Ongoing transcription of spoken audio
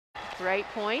Right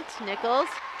point, Nichols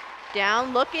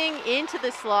down, looking into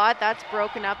the slot. That's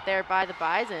broken up there by the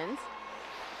Bisons.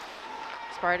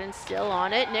 Spartans still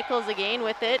on it. Nichols again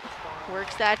with it.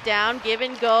 Works that down, give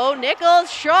and go.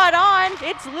 Nichols, shot on,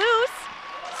 it's loose.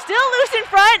 Still loose in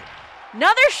front.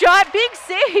 Another shot, big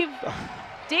save.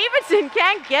 Davidson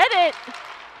can't get it.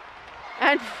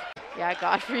 And yeah,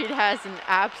 Gottfried has an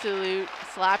absolute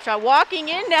slap shot. Walking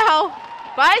in now.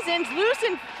 Bison's loose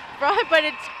in front, but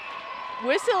its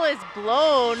whistle is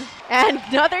blown. And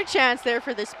another chance there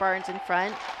for the Spartans in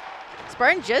front.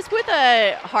 Spartan just with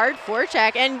a hard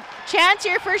forecheck, and chance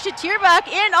here for Shatirbach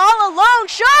in all alone.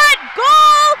 Shot!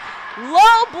 Goal!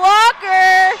 Low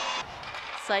blocker.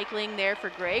 Cycling there for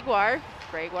Gregoire.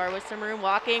 Gregoire with some room,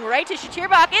 walking right to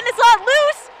Shatirbach in the slot,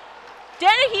 loose!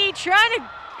 Dennehy trying to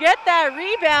get that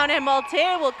rebound, and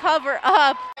Maltea will cover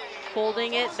up.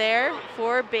 Holding it there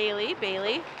for Bailey.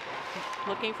 Bailey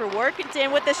looking for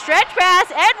Workington with the stretch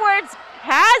pass. Edwards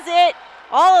has it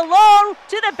all alone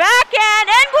to the backhand,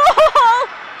 and goal!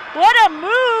 What a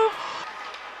move!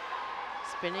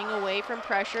 Spinning away from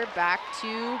pressure, back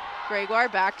to Gregoire,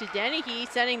 back to Dennehy,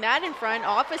 sending that in front,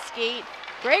 off a skate.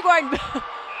 Gregoire and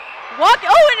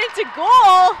into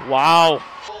goal! Wow.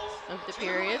 Of the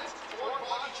period.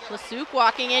 Lasuk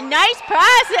walking in, nice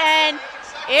pass, and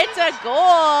it's a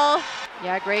goal.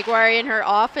 Yeah, Gregoire in her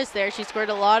office there. She scored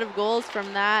a lot of goals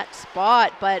from that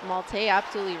spot, but Maltea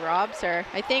absolutely robs her.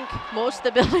 I think most of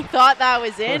the building thought that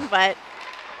was in, but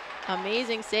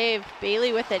amazing save.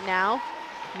 Bailey with it now.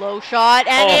 Low shot,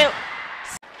 and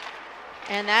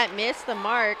and that missed the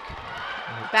mark.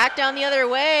 Back down the other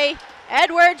way.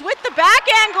 Edwards with the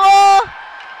backhand goal,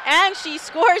 and she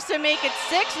scores to make it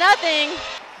 6-0.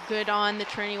 Good on the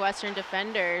Trinity Western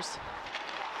defenders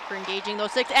for engaging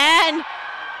those six, and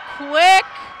quick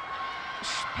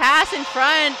pass in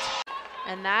front,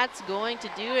 and that's going to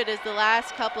do it as the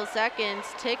last couple seconds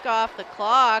tick off the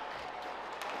clock.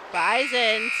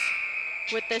 Bisons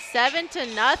with the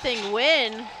 7-0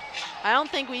 win. I don't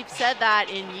think we've said that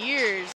in years.